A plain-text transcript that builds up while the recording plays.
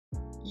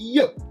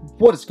Yo,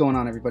 what is going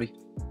on, everybody?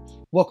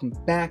 Welcome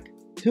back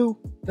to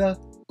the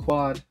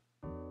quad.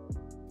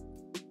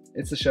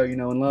 It's the show you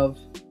know and love.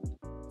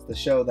 It's the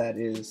show that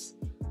is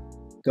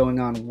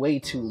going on way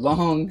too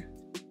long.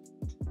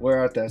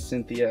 We're at the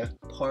Cynthia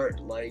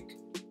part like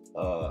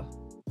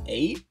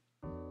 8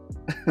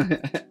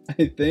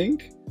 I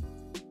think.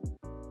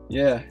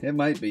 Yeah, it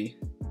might be.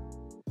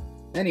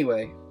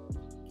 Anyway,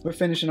 we're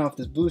finishing off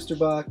this booster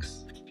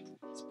box.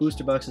 This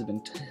booster box has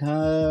been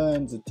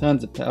tons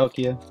of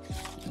Palkia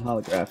and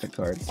holographic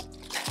cards.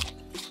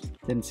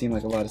 Didn't seem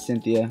like a lot of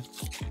Cynthia,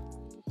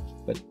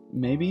 but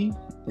maybe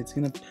it's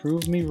gonna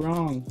prove me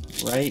wrong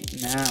right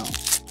now.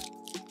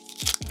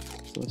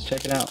 So let's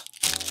check it out.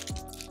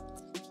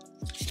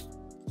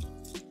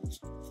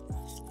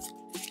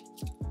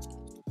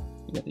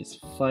 We got these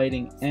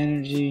Fighting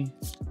Energy,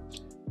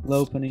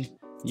 Lopunny,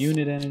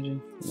 Unit Energy,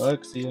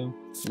 Luxio,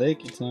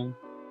 LAKEY,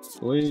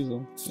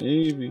 Weasel,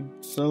 Eevee,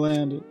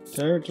 Salandit,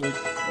 Turtwig.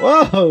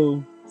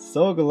 Whoa!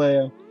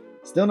 Solgaleo.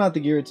 Still not the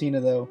Giratina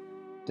though.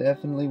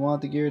 Definitely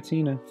want the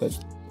Giratina, but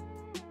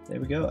there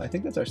we go. I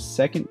think that's our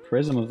second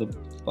prism of the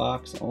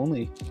box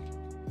only.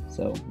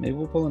 So maybe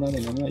we'll pull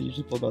another one. I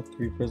usually pull about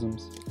 3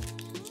 prisms.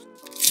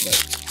 But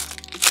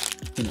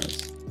who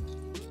knows?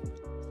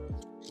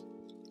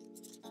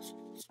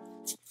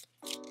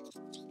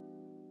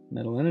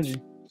 Metal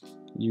Energy.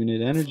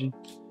 Unit Energy.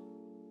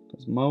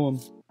 Cosmoem.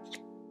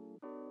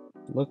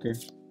 Looker.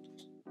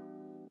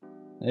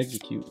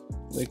 Execute.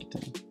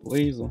 LAKEY,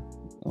 Weasel.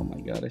 Oh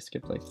my god, I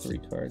skipped like 3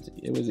 cards.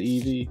 It was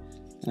Eevee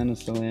and a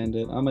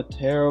Salandit. I'm a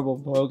terrible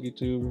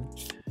Poketuber.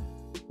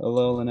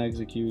 Alolan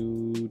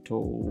Executor.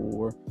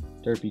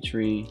 Derpy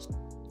Tree.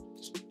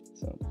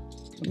 So,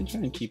 let me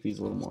try and keep these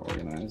a little more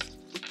organized,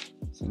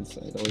 since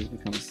it always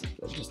becomes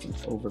just an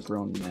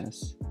overgrown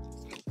mess.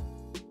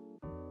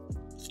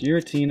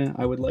 Giratina,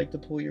 I would like to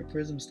pull your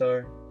Prism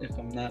Star if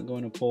I'm not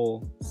going to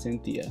pull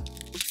Cynthia.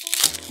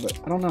 But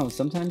I don't know,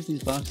 sometimes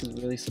these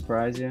boxes really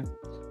surprise you.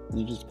 And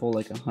you just pull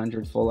like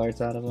 100 full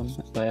arts out of them.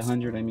 By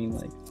 100 I mean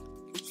like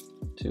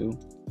 2.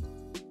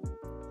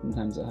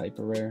 Sometimes a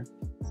hyper rare.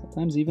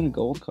 Sometimes even a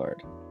gold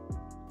card.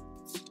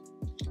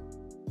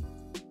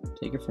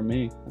 Take it from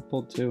me. I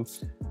pulled 2.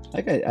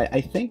 Like I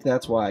think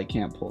that's why I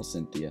can't pull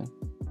Cynthia.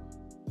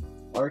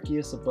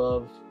 Arceus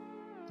above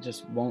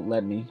just won't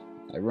let me.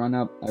 I ran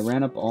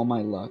up all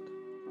my luck.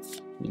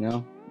 You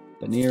know?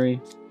 Baneri,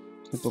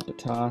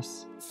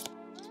 Hippopotas.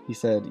 He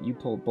said, you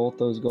pulled both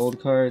those gold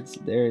cards,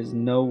 there is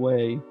no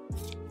way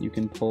you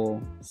can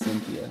pull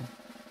Cynthia.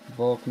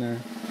 Volkner.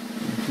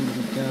 Who do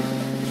we got?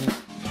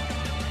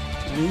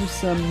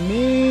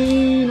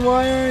 Lusamine!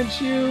 Why aren't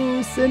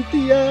you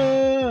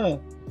Cynthia?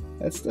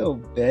 That's still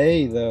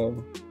BAE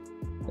though.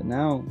 But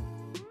now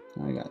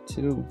I got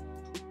 2.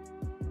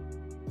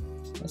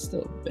 That's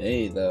still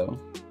BAE though.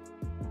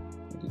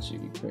 Look at you,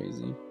 you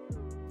crazy.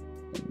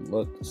 It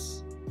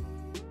looks.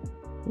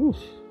 Oof.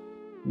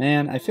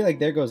 Man, I feel like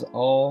there goes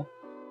all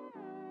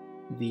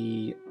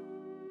the,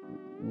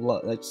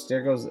 like,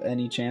 there goes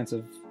any chance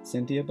of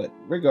Cynthia, but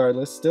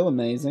regardless, still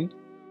amazing.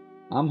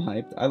 I'm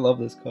hyped. I love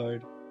this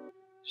card.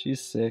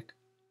 She's sick,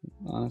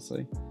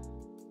 honestly.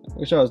 I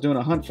wish I was doing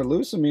a hunt for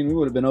Lusamine. We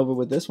would have been over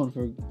with this one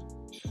for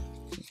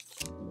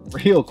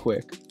real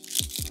quick.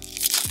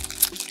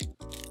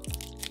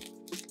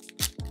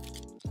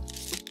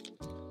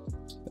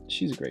 But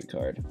she's a great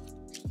card.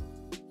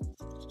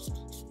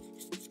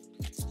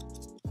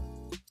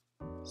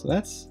 So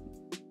that's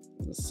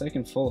the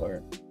second full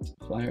art.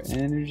 Fire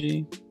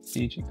Energy,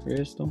 Ancient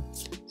Crystal,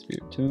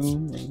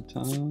 Spiritomb,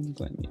 Rotom,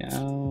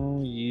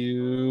 Glenmeow,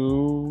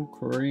 you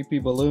creepy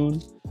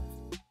balloon,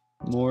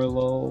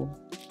 Morlul,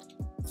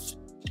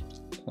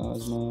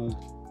 Cosmog,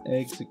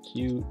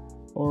 Execute,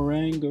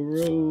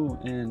 Oranguru,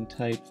 and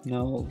Type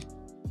Null.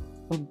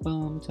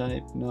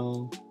 Type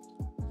Null.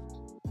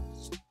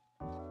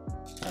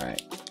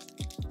 Alright.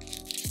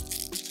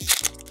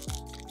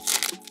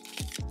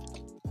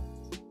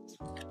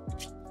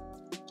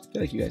 I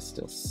feel like you guys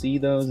still see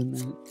those, and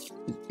then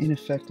it's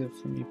ineffective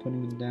for me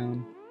putting them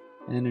down.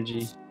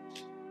 Energy.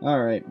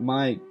 Alright,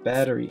 my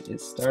battery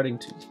is starting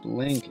to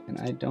blink, and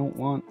I don't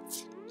want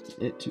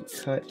it to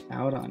cut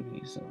out on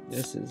me, so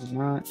this is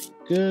not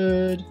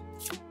good.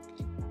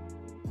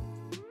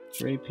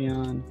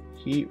 Drapion,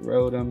 Heat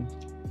Rotom.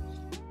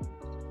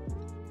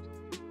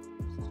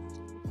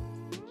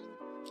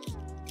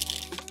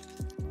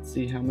 Let's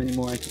see how many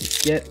more I can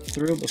get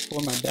through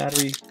before my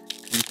battery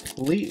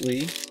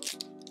completely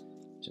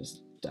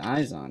just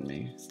dies on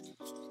me.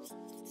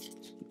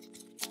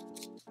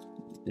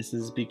 This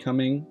is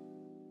becoming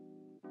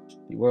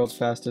the world's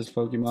fastest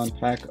Pokemon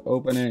pack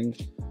opening.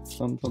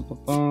 Bum, bum,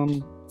 bum,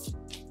 bum.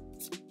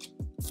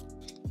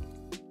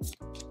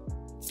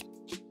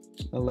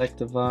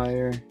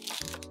 Electivire.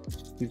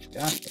 We've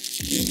got a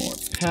few more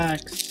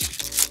packs.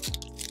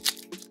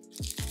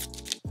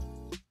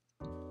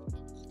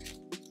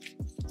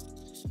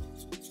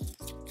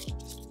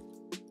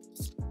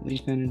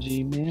 Leaf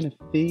Energy,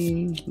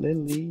 Manaphy,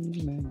 Lily,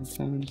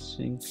 Magneton,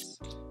 Shinx,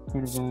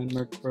 Carnivine,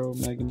 Murkrow,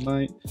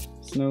 Magnemite,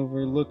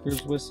 Snover,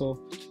 Looker's Whistle,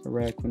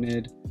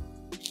 Araquanid.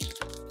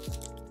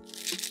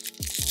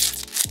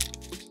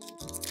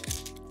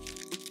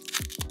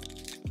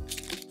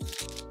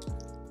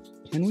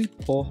 Can we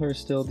pull her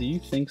still? Do you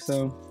think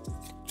so?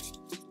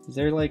 Is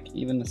there like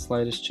even the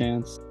slightest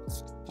chance?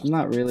 I'm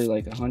not really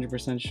like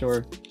 100%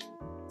 sure.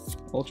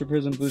 Ultra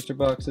Prism booster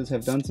boxes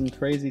have done some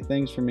crazy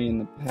things for me in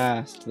the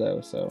past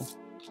though, so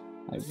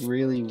I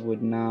really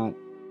would not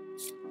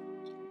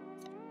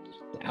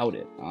doubt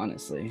it,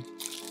 honestly.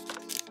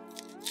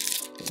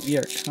 But we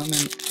are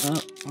coming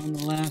up on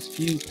the last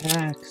few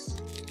packs,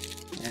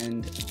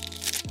 and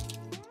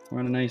we're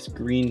on a nice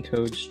green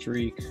code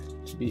streak,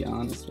 to be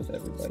honest with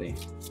everybody.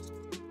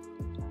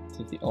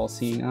 So if the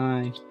all-seeing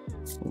eye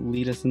will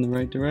lead us in the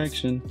right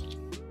direction.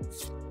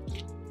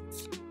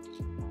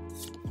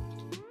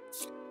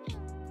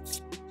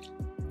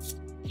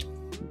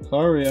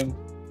 Lucario,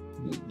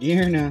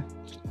 Gearna,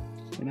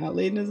 you're not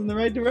leading us in the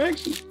right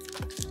direction.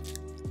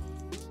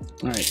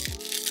 Alright,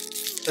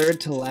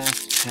 third to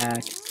last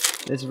pack.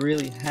 This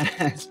really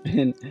has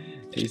been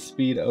a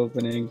speed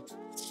opening,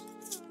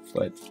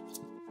 but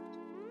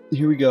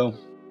here we go.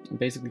 I'm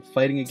basically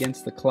fighting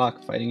against the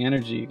clock, fighting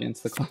energy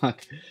against the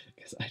clock,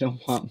 because I don't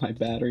want my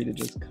battery to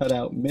just cut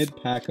out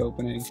mid-pack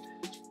opening,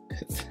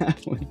 because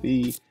that would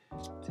be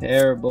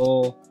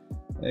terrible.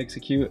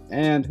 Execute,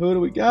 and who do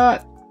we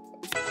got?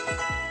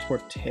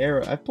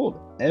 Torterra. I pulled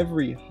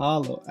every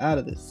holo out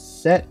of this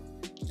set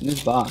in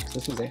this box.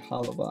 This was a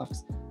holo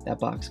box. That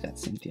box got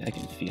Cynthia. I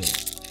can feel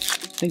it.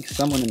 I think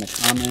someone in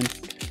the comments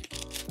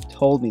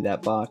told me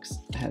that box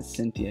has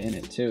Cynthia in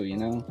it too, you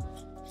know?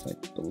 So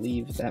I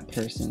believe that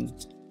person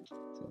has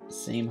got the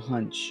same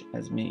hunch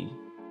as me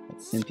that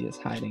Cynthia's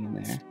hiding in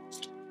there.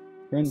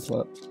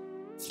 Prinplup,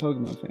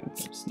 Pokemon Fan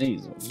Club,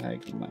 Sneasel,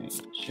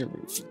 Magnemite,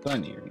 Chiru,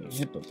 Bunny,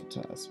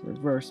 Hippopotas,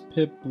 Reverse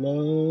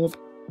Piplup,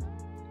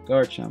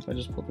 Garchomp. I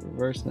just pulled the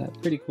reverse of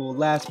that. Pretty cool.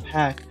 Last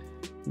pack.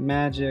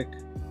 Magic.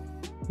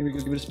 Here we go.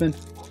 Give it a spin.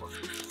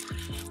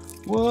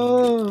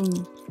 Whoa!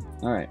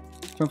 Alright.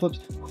 Front flips.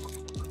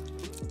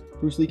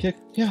 Bruce Lee kick.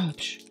 Yeah.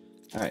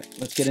 Alright.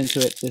 Let's get into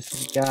it. This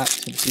has got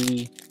to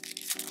be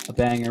a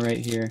banger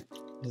right here.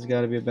 This has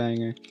got to be a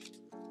banger.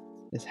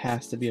 This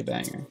has to be a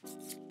banger.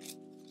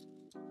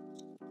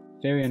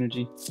 Fairy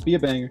Energy. Be a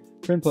banger.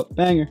 Prinplup,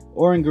 banger.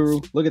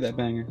 Oranguru, look at that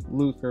banger.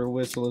 Luther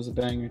Whistle is a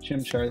banger.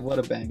 Chimchar, what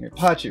a banger.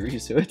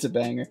 Pachirisu, it's a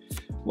banger.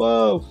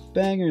 Whoa,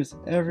 bangers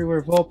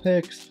everywhere.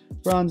 Vulpix,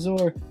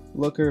 Bronzor,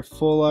 Looker,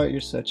 Full Art,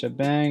 you're such a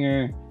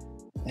banger.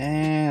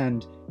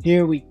 And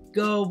here we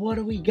go. What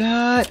do we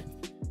got?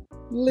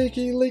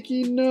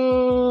 Licky,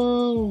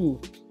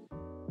 no!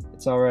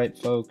 It's alright,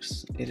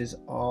 folks. It is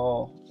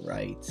all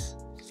right.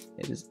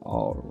 It is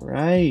all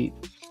right.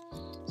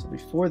 So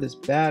before this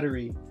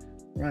battery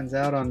runs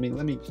out on me,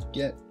 let me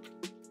get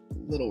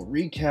a little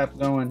recap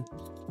going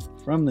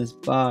from this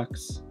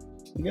box.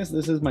 I guess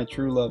this is my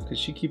true love because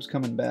she keeps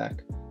coming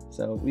back.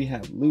 So we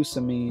have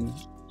Lusamine.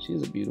 She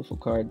is a beautiful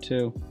card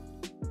too.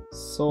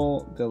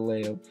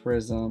 Solgaleo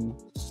Prism.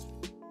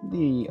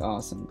 The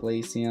awesome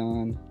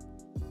Glaceon.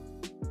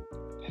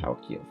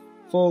 Palkia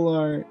Full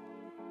Art.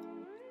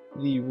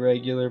 The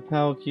regular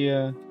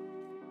Palkia.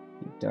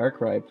 The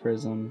Darkrai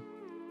Prism.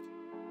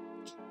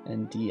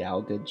 And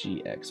Dialga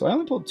GX. So I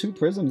only pulled 2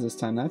 prisms this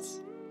time.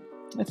 That's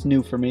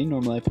new for me.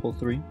 Normally I pull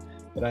 3,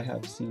 but I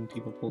have seen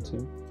people pull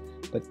 2.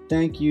 But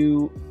thank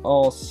you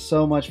all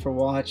so much for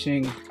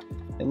watching.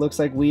 It looks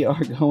like we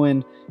are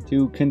going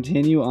to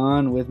continue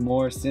on with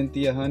more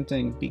Cynthia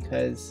hunting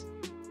because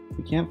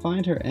we can't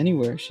find her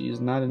anywhere. She is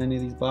not in any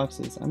of these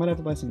boxes. I might have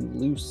to buy some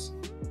loose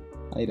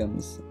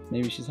items.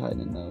 Maybe she's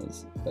hiding in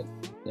those. But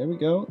there we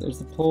go. There's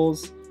the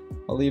pulls.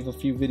 I'll leave a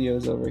few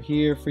videos over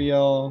here for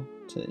y'all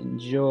to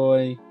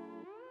enjoy,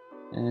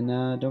 and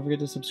don't forget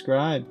to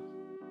subscribe.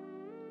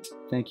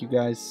 Thank you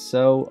guys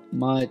so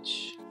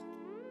much.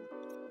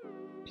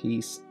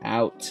 Peace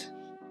out.